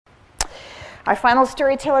Our final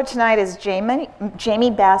storyteller tonight is Jamie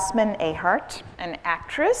Bassman Ahart, an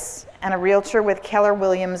actress and a realtor with Keller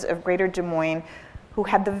Williams of Greater Des Moines, who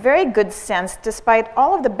had the very good sense, despite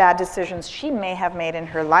all of the bad decisions she may have made in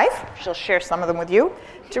her life, she'll share some of them with you,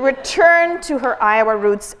 to return to her Iowa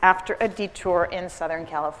roots after a detour in Southern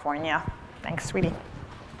California. Thanks, sweetie.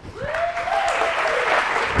 Thanks.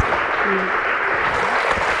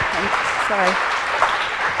 Sorry.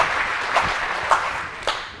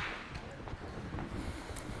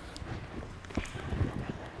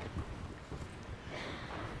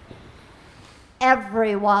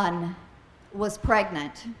 Everyone was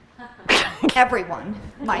pregnant. Everyone.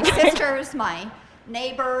 My sisters, my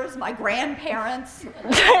neighbors, my grandparents,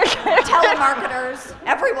 telemarketers,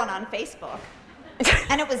 everyone on Facebook.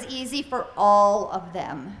 And it was easy for all of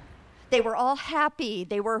them. They were all happy.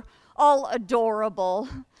 They were all adorable.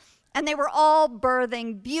 And they were all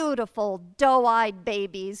birthing beautiful, doe-eyed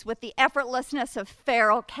babies with the effortlessness of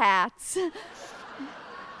feral cats.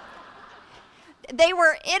 They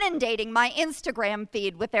were inundating my Instagram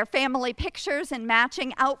feed with their family pictures and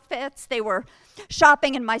matching outfits. They were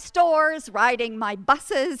shopping in my stores, riding my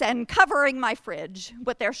buses, and covering my fridge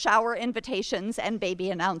with their shower invitations and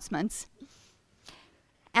baby announcements.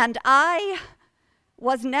 And I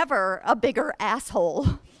was never a bigger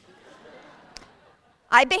asshole.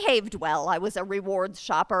 I behaved well. I was a rewards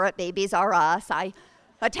shopper at Babies R Us. I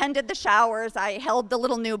attended the showers. I held the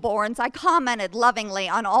little newborns. I commented lovingly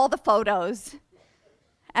on all the photos.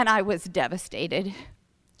 And I was devastated.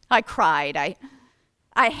 I cried.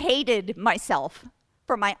 I hated myself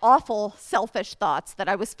for my awful, selfish thoughts that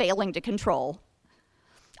I was failing to control.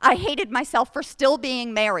 I hated myself for still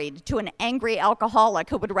being married to an angry alcoholic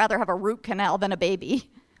who would rather have a root canal than a baby.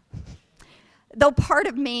 Though part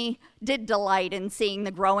of me did delight in seeing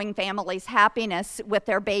the growing family's happiness with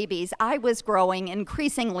their babies, I was growing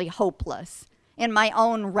increasingly hopeless in my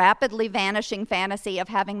own rapidly vanishing fantasy of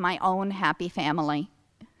having my own happy family.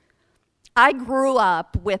 I grew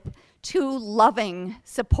up with two loving,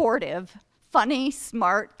 supportive, funny,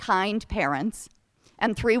 smart, kind parents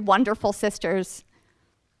and three wonderful sisters.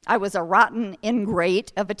 I was a rotten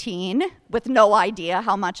ingrate of a teen with no idea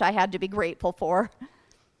how much I had to be grateful for.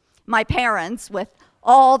 My parents, with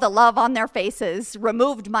all the love on their faces,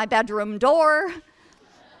 removed my bedroom door,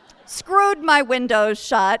 screwed my windows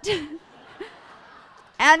shut,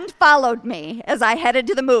 and followed me as I headed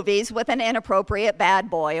to the movies with an inappropriate bad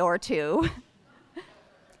boy or two.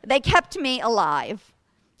 They kept me alive,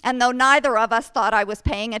 and though neither of us thought I was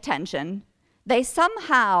paying attention, they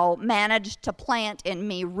somehow managed to plant in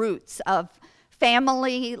me roots of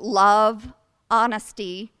family, love,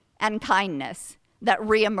 honesty, and kindness that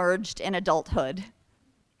reemerged in adulthood.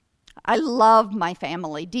 I love my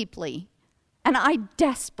family deeply, and I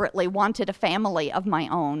desperately wanted a family of my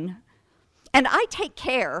own. And I take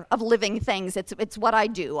care of living things. It's what I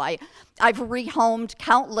do. I've rehomed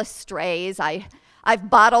countless strays. I've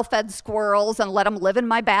bottle-fed squirrels and let them live in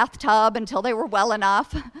my bathtub until they were well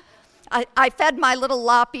enough. I fed my little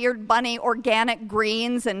lop-eared bunny organic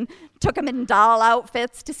greens and took him in doll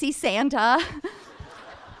outfits to see Santa.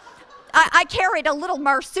 I carried a little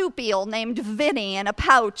marsupial named Vinny in a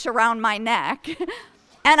pouch around my neck.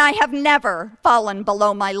 And I have never fallen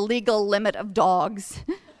below my legal limit of dogs.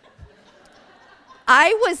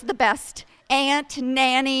 I was the best aunt,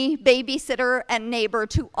 nanny, babysitter, and neighbor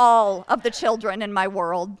to all of the children in my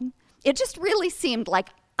world. It just really seemed like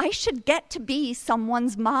I should get to be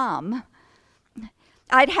someone's mom.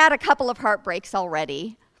 I'd had a couple of heartbreaks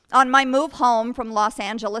already. On my move home from Los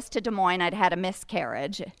Angeles to Des Moines, I'd had a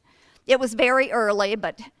miscarriage. It was very early,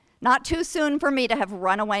 but not too soon for me to have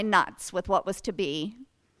run away nuts with what was to be.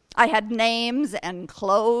 I had names and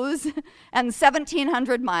clothes and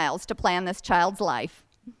 1,700 miles to plan this child's life.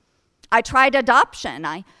 I tried adoption.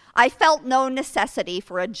 I felt no necessity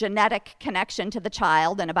for a genetic connection to the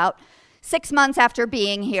child, and about 6 months after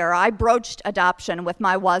being here, I broached adoption with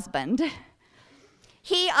my husband.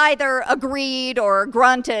 He either agreed or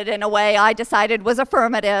grunted in a way I decided was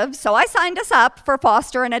affirmative, so I signed us up for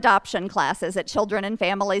foster and adoption classes at Children and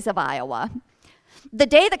Families of Iowa. The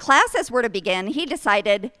day the classes were to begin, he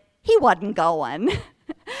decided he wasn't going.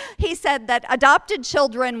 He said that adopted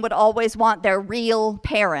children would always want their real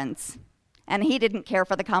parents, and he didn't care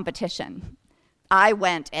for the competition. I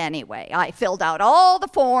went anyway. I filled out all the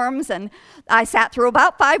forms, and I sat through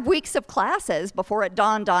about 5 weeks of classes before it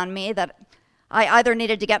dawned on me that I either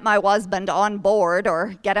needed to get my husband on board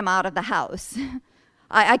or get him out of the house.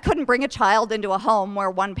 I couldn't bring a child into a home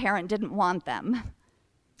where one parent didn't want them.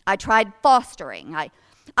 I tried fostering.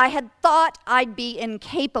 I had thought I'd be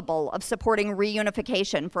incapable of supporting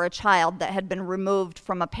reunification for a child that had been removed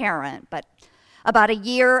from a parent, but about a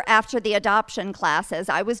year after the adoption classes,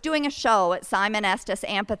 I was doing a show at Simon Estes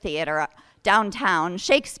Amphitheater downtown,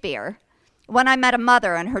 Shakespeare, when I met a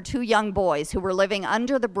mother and her 2 young boys who were living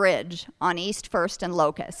under the bridge on East First and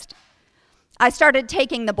Locust. I started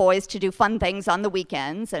taking the boys to do fun things on the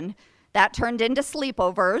weekends, and that turned into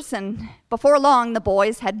sleepovers, and before long, the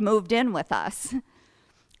boys had moved in with us.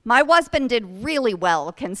 My husband did really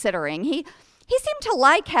well, considering. He seemed to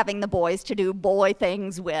like having the boys to do boy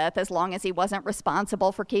things with, as long as he wasn't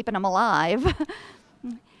responsible for keeping them alive.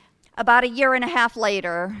 About a year and a half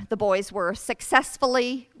later, the boys were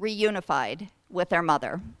successfully reunified with their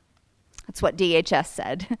mother. That's what DHS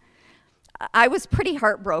said. I was pretty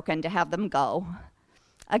heartbroken to have them go.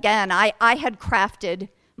 Again, I had crafted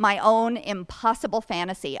my own impossible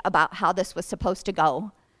fantasy about how this was supposed to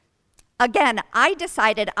go. Again, I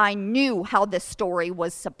decided I knew how this story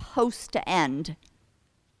was supposed to end.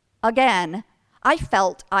 Again, I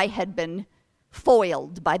felt I had been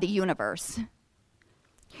foiled by the universe.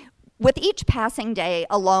 With each passing day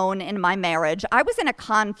alone in my marriage, I was in a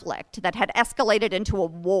conflict that had escalated into a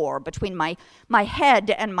war between my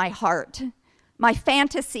head and my heart, my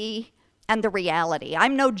fantasy and the reality.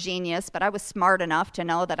 I'm no genius, but I was smart enough to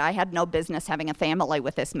know that I had no business having a family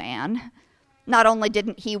with this man. Not only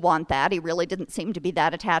didn't he want that, he really didn't seem to be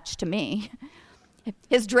that attached to me.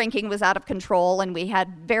 His drinking was out of control, and we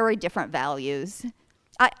had very different values.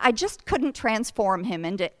 I just couldn't transform him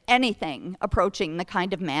into anything approaching the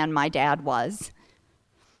kind of man my dad was.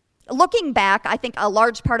 Looking back, I think a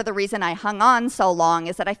large part of the reason I hung on so long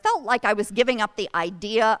is that I felt like I was giving up the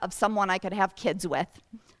idea of someone I could have kids with.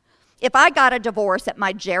 If I got a divorce at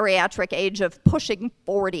my geriatric age of pushing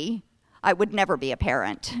 40, I would never be a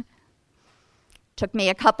parent. Took me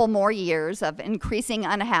a couple more years of increasing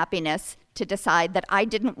unhappiness to decide that I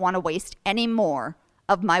didn't want to waste any more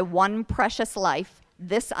of my one precious life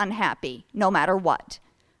this unhappy, no matter what.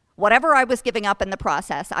 Whatever I was giving up in the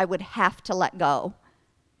process, I would have to let go.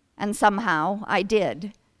 And somehow I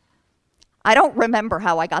did. I don't remember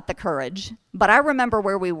how I got the courage, but I remember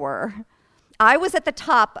where we were. I was at the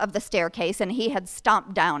top of the staircase and he had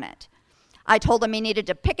stomped down it. I told him he needed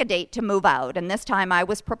to pick a date to move out, and this time I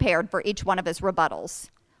was prepared for each one of his rebuttals.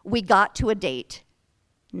 We got to a date.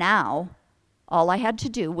 Now, all I had to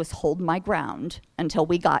do was hold my ground until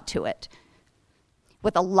we got to it.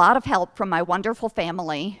 With a lot of help from my wonderful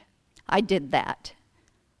family, I did that.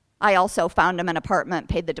 I also found him an apartment,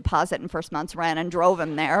 paid the deposit and first month's rent, and drove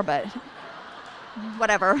him there, but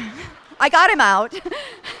whatever. I got him out.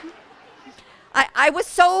 I was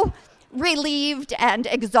so relieved and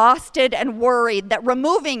exhausted and worried that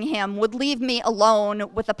removing him would leave me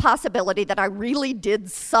alone with the possibility that I really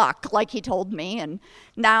did suck, like he told me, and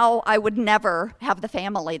now I would never have the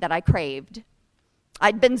family that I craved.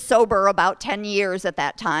 I'd been sober about 10 years at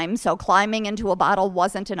that time, so climbing into a bottle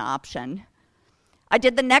wasn't an option. I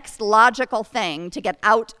did the next logical thing to get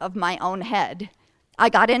out of my own head. I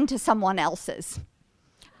got into someone else's.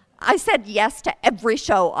 I said yes to every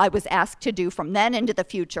show I was asked to do from then into the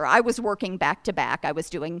future. I was working back to back. I was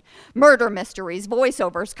doing murder mysteries,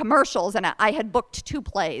 voiceovers, commercials, and I had booked 2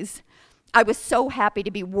 plays. I was so happy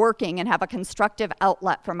to be working and have a constructive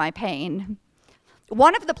outlet for my pain.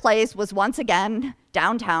 One of the plays was once again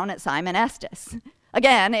downtown at Simon Estes.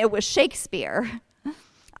 Again, it was Shakespeare.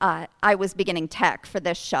 I was beginning tech for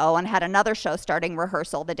this show and had another show starting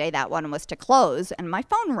rehearsal the day that one was to close, and my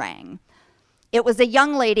phone rang. It was a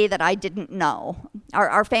young lady that I didn't know.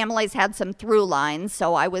 Our families had some through lines,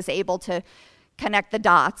 so I was able to connect the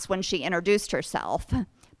dots when she introduced herself.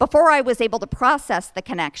 Before I was able to process the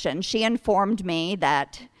connection, she informed me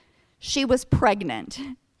that she was pregnant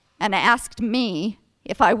and asked me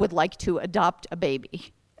if I would like to adopt a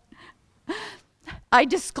baby. I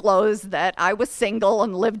disclosed that I was single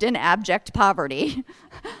and lived in abject poverty.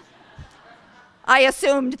 I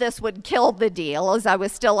assumed this would kill the deal, as I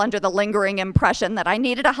was still under the lingering impression that I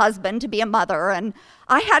needed a husband to be a mother, and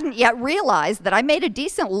I hadn't yet realized that I made a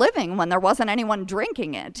decent living when there wasn't anyone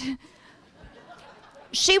drinking it.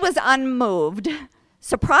 She was unmoved.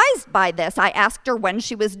 Surprised by this, I asked her when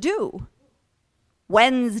she was due.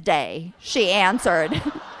 Wednesday, she answered.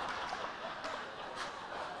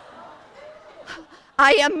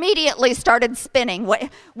 I immediately started spinning.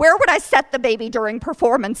 Where would I set the baby during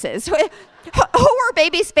performances? Who are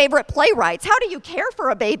baby's favorite playwrights? How do you care for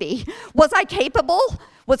a baby? Was I capable?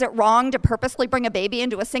 Was it wrong to purposely bring a baby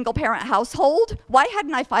into a single-parent household? Why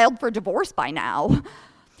hadn't I filed for divorce by now?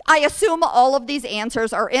 I assume all of these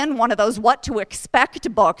answers are in one of those what to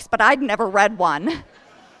expect books, but I'd never read one.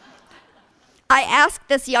 I asked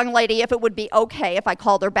this young lady if it would be okay if I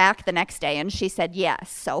called her back the next day, and she said yes.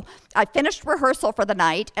 So I finished rehearsal for the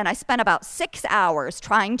night, and I spent about 6 hours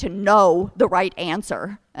trying to know the right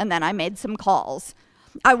answer, and then I made some calls.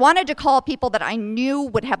 I wanted to call people that I knew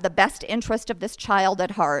would have the best interest of this child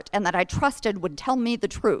at heart and that I trusted would tell me the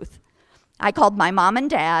truth. I called my mom and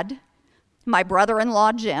dad, my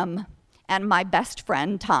brother-in-law Jim, and my best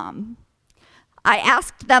friend Tom. I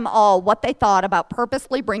asked them all what they thought about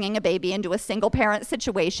purposely bringing a baby into a single-parent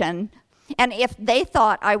situation and if they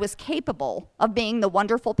thought I was capable of being the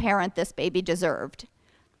wonderful parent this baby deserved.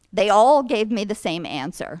 They all gave me the same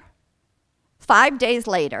answer. 5 days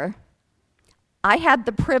later, I had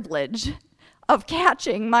the privilege of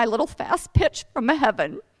catching my little fast pitch from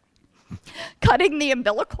heaven, cutting the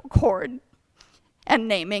umbilical cord, and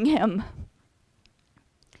naming him.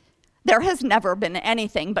 There has never been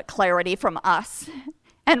anything but clarity from us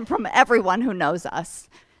and from everyone who knows us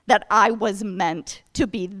that I was meant to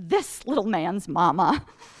be this little man's mama,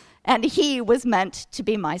 and he was meant to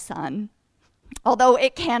be my son. Although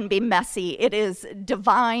it can be messy, it is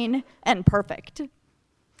divine and perfect.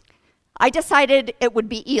 I decided it would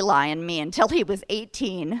be Eli and me until he was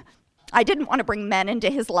 18. I didn't want to bring men into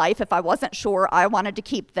his life if I wasn't sure I wanted to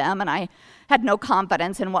keep them, and I had no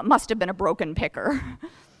confidence in what must have been a broken picker.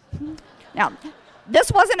 Now,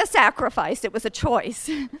 this wasn't a sacrifice, it was a choice.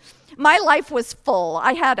 My life was full.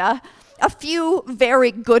 I had a few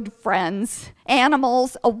very good friends,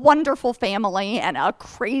 animals, a wonderful family, and a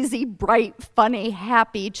crazy, bright, funny,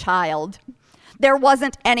 happy child. There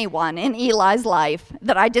wasn't anyone in Eli's life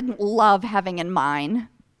that I didn't love having in mine.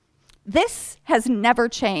 This has never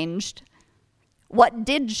changed. What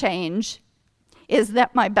did change is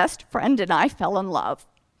that my best friend and I fell in love.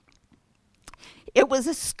 It was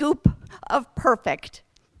a scoop of perfect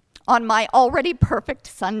on my already perfect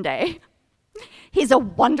Sunday. He's a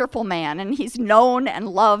wonderful man, and he's known and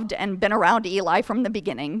loved and been around Eli from the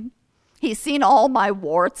beginning. He's seen all my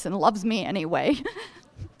warts and loves me anyway.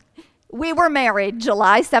 We were married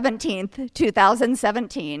July 17th,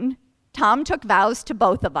 2017. Tom took vows to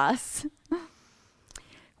both of us.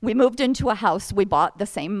 We moved into a house we bought the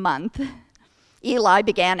same month. Eli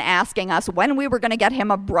began asking us when we were going to get him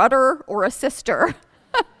a brother or a sister.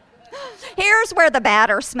 Here's where the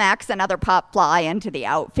batter smacks another pop fly into the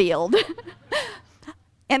outfield.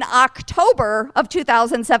 In October of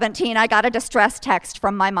 2017, I got a distress text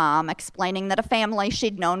from my mom explaining that a family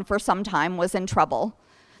she'd known for some time was in trouble.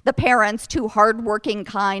 The parents, two hardworking,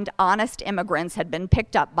 kind, honest immigrants, had been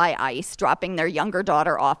picked up by ICE, dropping their younger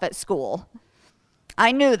daughter off at school.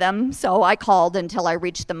 I knew them, so I called until I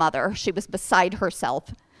reached the mother. She was beside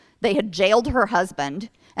herself. They had jailed her husband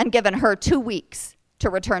and given her 2 weeks to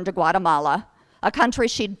return to Guatemala, a country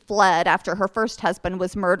she'd fled after her first husband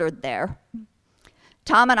was murdered there.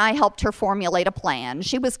 Tom and I helped her formulate a plan.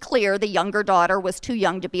 She was clear the younger daughter was too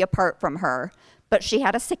young to be apart from her, but she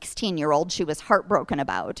had a 16-year-old she was heartbroken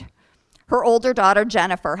about. Her older daughter,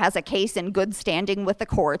 Jennifer, has a case in good standing with the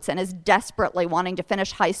courts and is desperately wanting to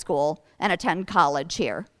finish high school and attend college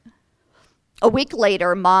here. A week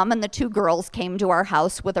later, Mom and the 2 girls came to our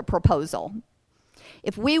house with a proposal.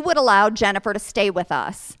 If we would allow Jennifer to stay with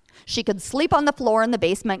us, she could sleep on the floor in the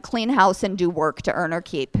basement, clean house, and do work to earn her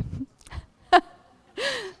keep.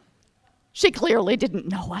 She clearly didn't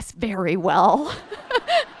know us very well.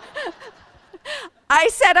 I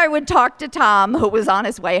said I would talk to Tom, who was on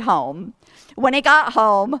his way home. When he got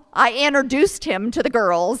home, I introduced him to the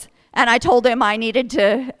girls, and I told him I needed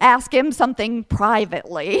to ask him something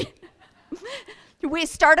privately. We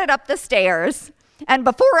started up the stairs, and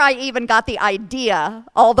before I even got the idea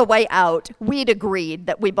all the way out, we'd agreed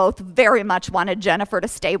that we both very much wanted Jennifer to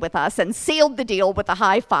stay with us and sealed the deal with a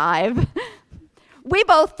high five. We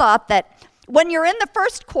both thought that when you're in the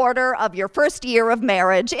first quarter of your first year of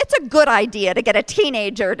marriage, it's a good idea to get a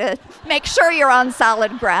teenager to make sure you're on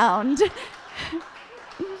solid ground.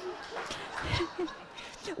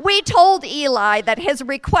 We told Eli that his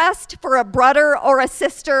request for a brother or a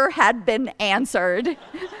sister had been answered.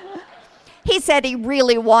 He said he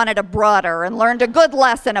really wanted a brother and learned a good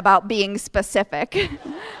lesson about being specific.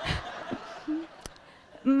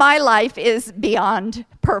 My life is beyond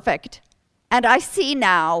perfect. And I see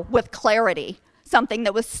now, with clarity, something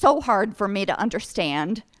that was so hard for me to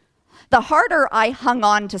understand. The harder I hung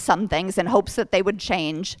on to some things in hopes that they would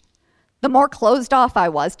change, the more closed off I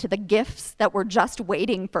was to the gifts that were just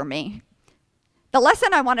waiting for me. The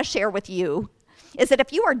lesson I want to share with you is that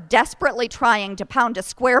if you are desperately trying to pound a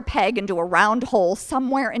square peg into a round hole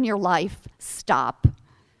somewhere in your life, stop.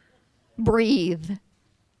 Breathe.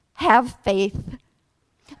 Have faith.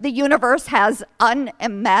 The universe has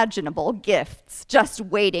unimaginable gifts just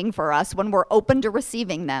waiting for us when we're open to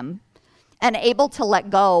receiving them and able to let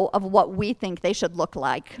go of what we think they should look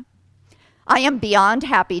like. I am beyond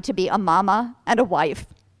happy to be a mama and a wife.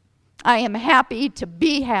 I am happy to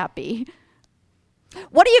be happy.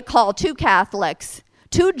 What do you call 2 Catholics,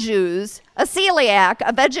 2 Jews, a celiac,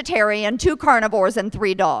 a vegetarian, 2 carnivores, and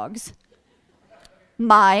 3 dogs?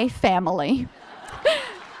 My family.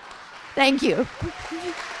 Thank you.